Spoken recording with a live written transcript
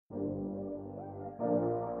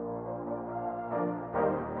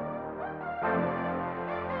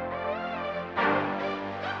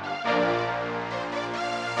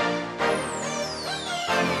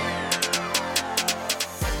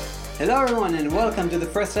Hello everyone and welcome to the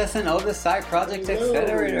first lesson of the Side Project Hello.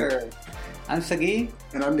 Accelerator. I'm Sagi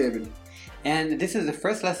And I'm David. and this is the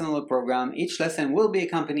first lesson of the program. Each lesson will be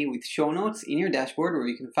accompanied with show notes in your dashboard where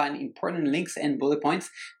you can find important links and bullet points.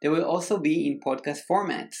 They will also be in podcast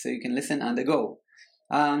format so you can listen on the go.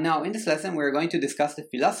 Now in this lesson we're going to discuss the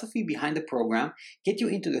philosophy behind the program, get you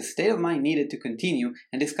into the state of mind needed to continue,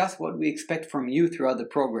 and discuss what we expect from you throughout the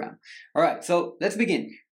program. Alright, so let's begin.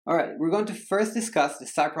 Alright, we're going to first discuss the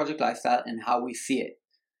side project lifestyle and how we see it.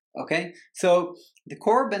 Okay, so the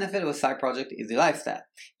core benefit of a side project is the lifestyle.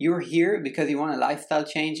 You're here because you want a lifestyle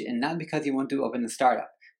change and not because you want to open a startup.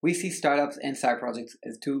 We see startups and side projects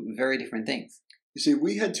as two very different things. You see,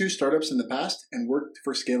 we had 2 startups in the past and worked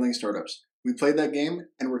for scaling startups. We played that game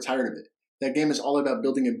and we're tired of it. That game is all about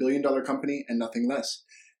building a billion-dollar company and nothing less.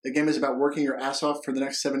 That game is about working your ass off for the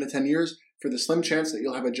next 7 to 10 years for the slim chance that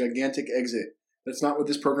you'll have a gigantic exit. That's not what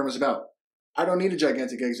this program is about. I don't need a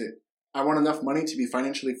gigantic exit. I want enough money to be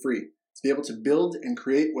financially free, to be able to build and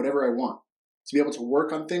create whatever I want, to be able to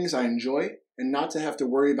work on things I enjoy and not to have to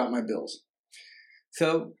worry about my bills.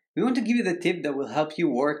 So we want to give you the tip that will help you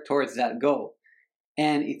work towards that goal.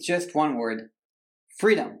 And it's just one word: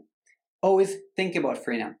 freedom. Always think about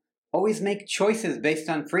freedom. Always make choices based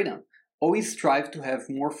on freedom. Always strive to have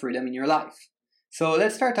more freedom in your life. So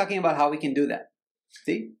let's start talking about how we can do that.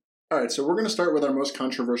 See? Alright, so we're going to start with our most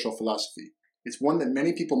controversial philosophy. It's one that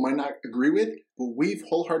many people might not agree with, but we've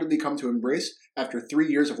wholeheartedly come to embrace after 3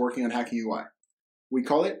 years of working on Hacking UI. We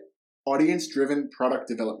call it audience-driven product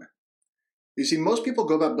development. You see, most people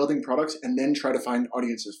go about building products and then try to find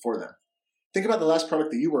audiences for them. Think about the last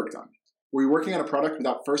product that you worked on. Were you working on a product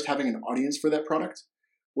without first having an audience for that product?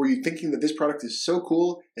 Were you thinking that this product is so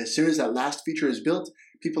cool, as soon as that last feature is built,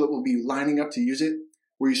 people will be lining up to use it?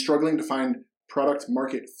 Were you struggling to find product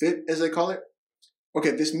market fit, as they call it?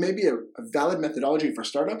 Okay, this may be a valid methodology for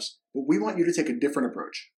startups, but we want you to take a different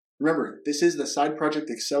approach. Remember, this is the Side Project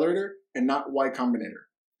Accelerator and not Y Combinator.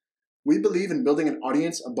 We believe in building an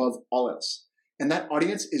audience above all else, and that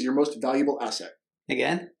audience is your most valuable asset.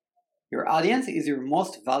 Again, your audience is your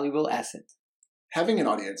most valuable asset. Having an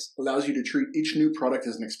audience allows you to treat each new product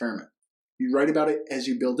as an experiment. You write about it as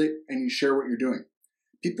you build it, and you share what you're doing.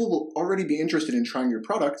 People will already be interested in trying your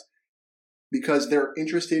product because they're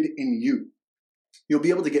interested in you. You'll be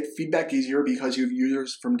able to get feedback easier because you have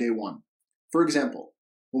users from day one. For example,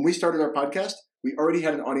 when we started our podcast, we already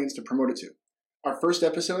had an audience to promote it to. Our first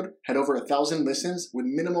episode had over 1,000 listens with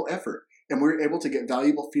minimal effort, and we were able to get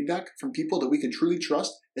valuable feedback from people that we could truly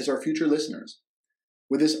trust as our future listeners.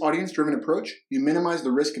 With this audience-driven approach, you minimize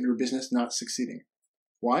the risk of your business not succeeding.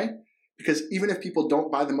 Why? Because even if people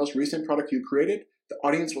don't buy the most recent product you created, the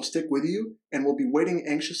audience will stick with you and will be waiting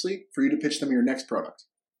anxiously for you to pitch them your next product.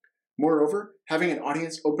 Moreover, having an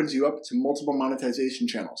audience opens you up to multiple monetization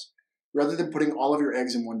channels, rather than putting all of your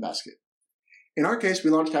eggs in one basket. In our case, we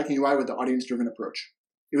launched Hacking UI with the audience-driven approach.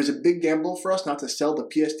 It was a big gamble for us not to sell the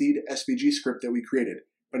PSD to SVG script that we created,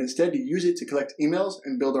 but instead to use it to collect emails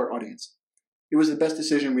and build our audience. It was the best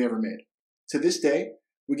decision we ever made. To this day,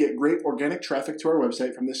 we get great organic traffic to our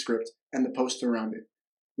website from this script and the posts around it.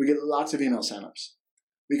 We get lots of email signups.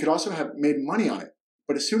 We could also have made money on it,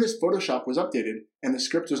 but as soon as Photoshop was updated and the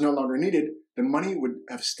script was no longer needed, the money would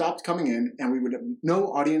have stopped coming in and we would have no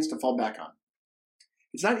audience to fall back on.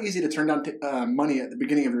 It's not easy to turn down money at the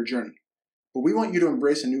beginning of your journey, but we want you to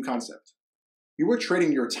embrace a new concept. You are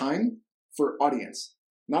trading your time for audience,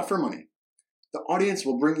 not for money. The audience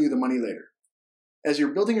will bring you the money later. As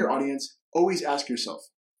you're building your audience, always ask yourself,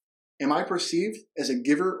 am I perceived as a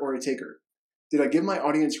giver or a taker? Did I give my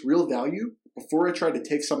audience real value before I tried to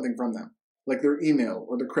take something from them, like their email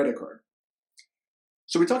or their credit card?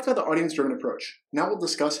 So we talked about the audience-driven approach. Now we'll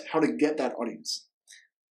discuss how to get that audience.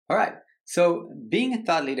 All right, so being a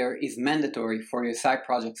thought leader is mandatory for your side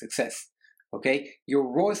project success. Okay,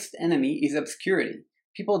 your worst enemy is obscurity.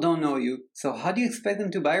 People don't know you, so how do you expect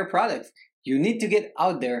them to buy your products? You need to get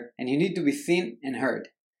out there and you need to be seen and heard.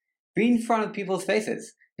 Be in front of people's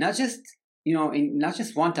faces, not just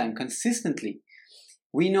one time, consistently.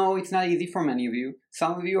 We know it's not easy for many of you.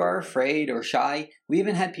 Some of you are afraid or shy. We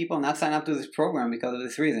even had people not sign up to this program because of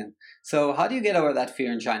this reason. So how do you get over that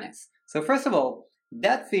fear and shyness? So first of all,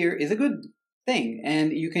 that fear is a good thing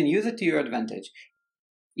and you can use it to your advantage.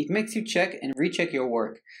 It makes you check and recheck your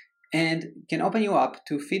work and can open you up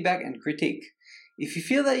to feedback and critique. If you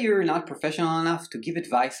feel that you're not professional enough to give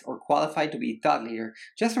advice or qualified to be a thought leader,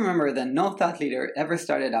 just remember that no thought leader ever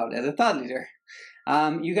started out as a thought leader.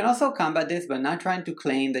 You can also combat this by not trying to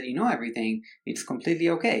claim that you know everything. It's completely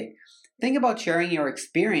okay. Think about sharing your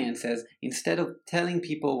experiences instead of telling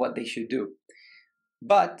people what they should do.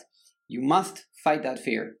 But you must fight that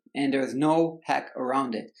fear. and there's no hack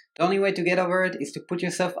around it. The only way to get over it is to put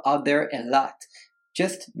yourself out there a lot.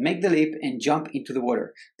 Just make the leap and jump into the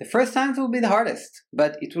water. The first times will be the hardest,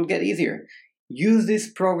 but it will get easier. Use this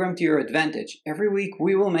program to your advantage. Every week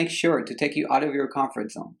we will make sure to take you out of your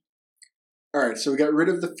comfort zone. All right, so we got rid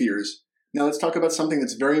of the fears. Now let's talk about something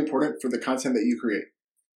that's very important for the content that you create.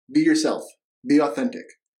 Be yourself. Be authentic.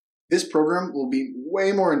 This program will be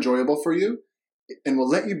way more enjoyable for you and will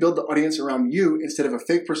let you build the audience around you instead of a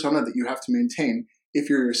fake persona that you have to maintain if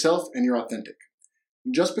you're yourself and you're authentic.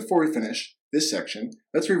 Just before we finish this section,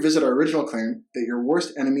 let's revisit our original claim that your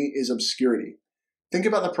worst enemy is obscurity. Think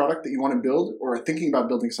about the product that you want to build or are thinking about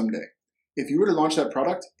building someday. If you were to launch that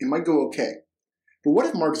product, it might go okay. But what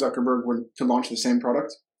if Mark Zuckerberg were to launch the same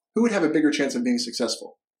product? Who would have a bigger chance of being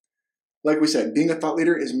successful? Like we said, being a thought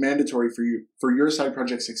leader is mandatory for your side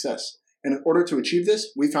project success. And in order to achieve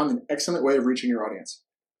this, we found an excellent way of reaching your audience: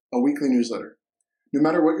 a weekly newsletter. No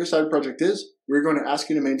matter what your side project is, we're going to ask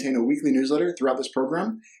you to maintain a weekly newsletter throughout this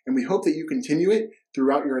program, and we hope that you continue it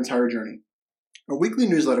throughout your entire journey. A weekly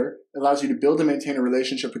newsletter allows you to build and maintain a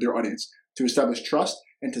relationship with your audience, to establish trust,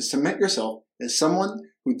 and to cement yourself as someone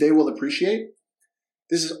who they will appreciate.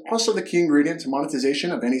 This is also the key ingredient to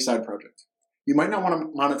monetization of any side project. You might not want to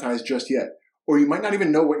monetize just yet, or you might not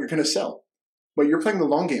even know what you're going to sell, but you're playing the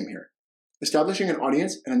long game here. Establishing an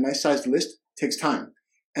audience and a nice sized list takes time,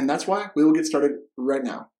 and that's why we will get started right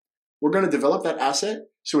now. We're going to develop that asset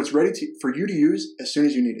so it's ready for you to use as soon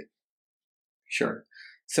as you need it. Sure.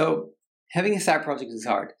 So having a side project is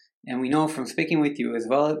hard, and we know from speaking with you as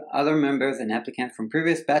well as other members and applicants from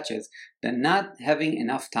previous batches that not having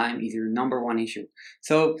enough time is your number one issue.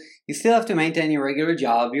 So you still have to maintain your regular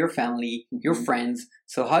job, your family, your friends.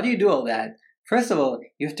 So how do you do all that? First of all,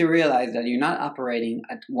 you have to realize that you're not operating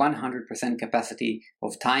at 100% capacity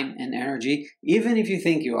of time and energy, even if you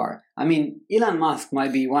think you are. I mean, Elon Musk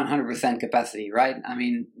might be 100% capacity, right? I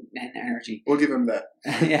mean, and energy. We'll give him that.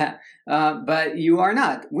 Yeah, but you are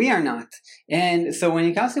not. We are not. And so when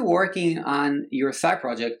it comes to working on your side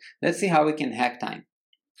project, let's see how we can hack time.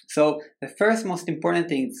 So the first most important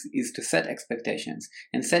thing is to set expectations,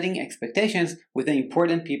 and setting expectations with the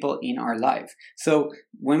important people in our life. So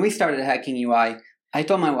when we started Hacking UI, I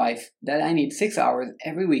told my wife that I need 6 hours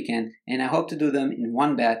every weekend, and I hope to do them in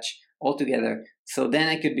one batch all together. So then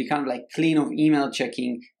I could become like clean of email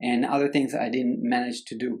checking and other things I didn't manage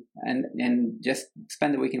to do, and just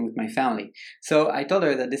spend the weekend with my family. So I told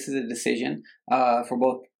her that this is a decision for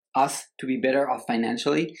both us to be better off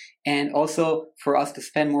financially, and also for us to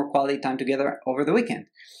spend more quality time together over the weekend.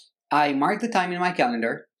 I marked the time in my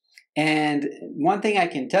calendar, and one thing I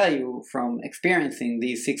can tell you from experiencing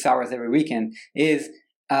these 6 hours every weekend is,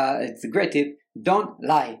 it's a great tip, don't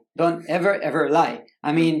lie. Don't ever lie.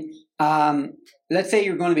 I mean, let's say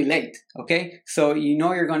you're going to be late, okay? So you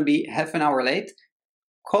know you're going to be half an hour late.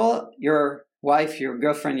 Call your wife, your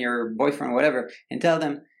girlfriend, your boyfriend, whatever, and tell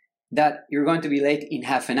them that you're going to be late in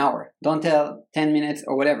half an hour. Don't tell 10 minutes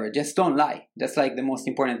or whatever. Just don't lie. That's like the most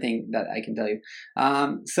important thing that I can tell you.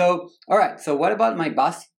 All right. So what about my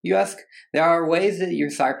boss, you ask? There are ways that your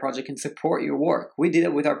side project can support your work. We did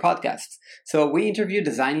it with our podcasts. So we interviewed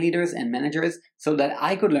design leaders and managers so that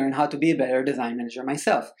I could learn how to be a better design manager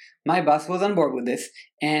myself. My boss was on board with this,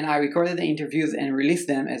 and I recorded the interviews and released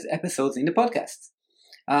them as episodes in the podcast.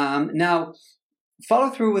 Now, follow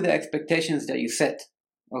through with the expectations that you set.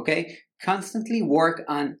 Okay, constantly work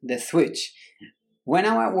on the switch. When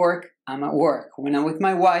I'm at work, I'm at work. When I'm with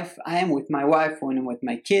my wife, I am with my wife. When I'm with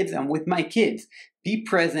my kids, I'm with my kids. Be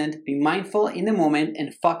present, be mindful in the moment,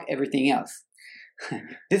 and fuck everything else.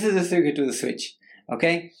 This is the secret to the switch.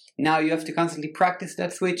 Okay, now you have to constantly practice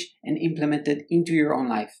that switch and implement it into your own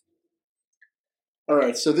life. All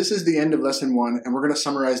right, so this is the end of lesson 1, and we're going to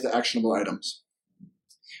summarize the actionable items.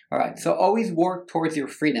 All right, so always work towards your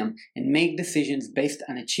freedom and make decisions based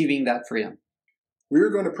on achieving that freedom. We are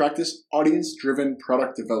going to practice audience-driven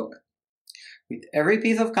product development. With every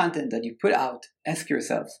piece of content that you put out, ask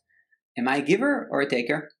yourself, am I a giver or a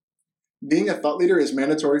taker? Being a thought leader is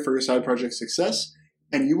mandatory for your side project success,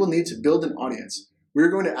 and you will need to build an audience. We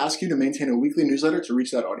are going to ask you to maintain a weekly newsletter to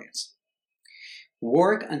reach that audience.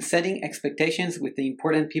 Work on setting expectations with the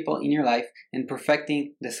important people in your life and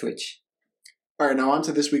perfecting the switch. All right, now on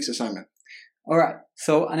to this week's assignment. All right,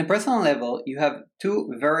 so on a personal level, you have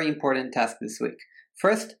 2 very important tasks this week.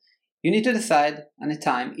 First, you need to decide on a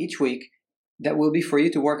time each week that will be for you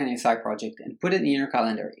to work on your side project and put it in your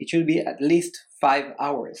calendar. It should be at least 5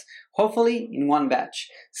 hours, hopefully in one batch.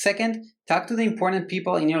 Second, talk to the important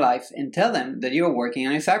people in your life and tell them that you are working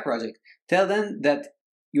on your side project. Tell them that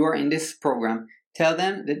you are in this program. Tell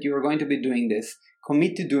them that you are going to be doing this.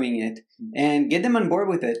 commit to doing it, and get them on board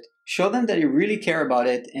with it. Show them that you really care about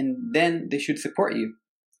it, and then they should support you.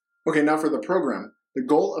 Okay, now for the program. The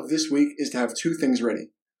goal of this week is to have 2 things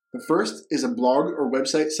ready. The first is a blog or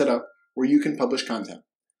website set up where you can publish content.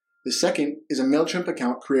 The second is a MailChimp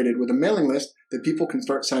account created with a mailing list that people can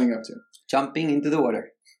start signing up to. Jumping into the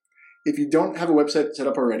water. If you don't have a website set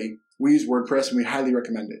up already, we use WordPress and we highly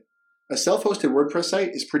recommend it. A self-hosted WordPress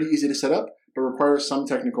site is pretty easy to set up, but requires some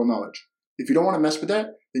technical knowledge. If you don't want to mess with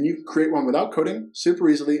that, then you can create one without coding super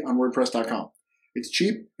easily on WordPress.com. It's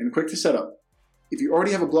cheap and quick to set up. If you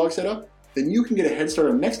already have a blog set up, then you can get a head start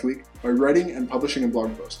on next week by writing and publishing a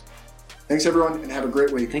blog post. Thanks everyone, and have a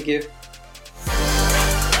great week. Thank you.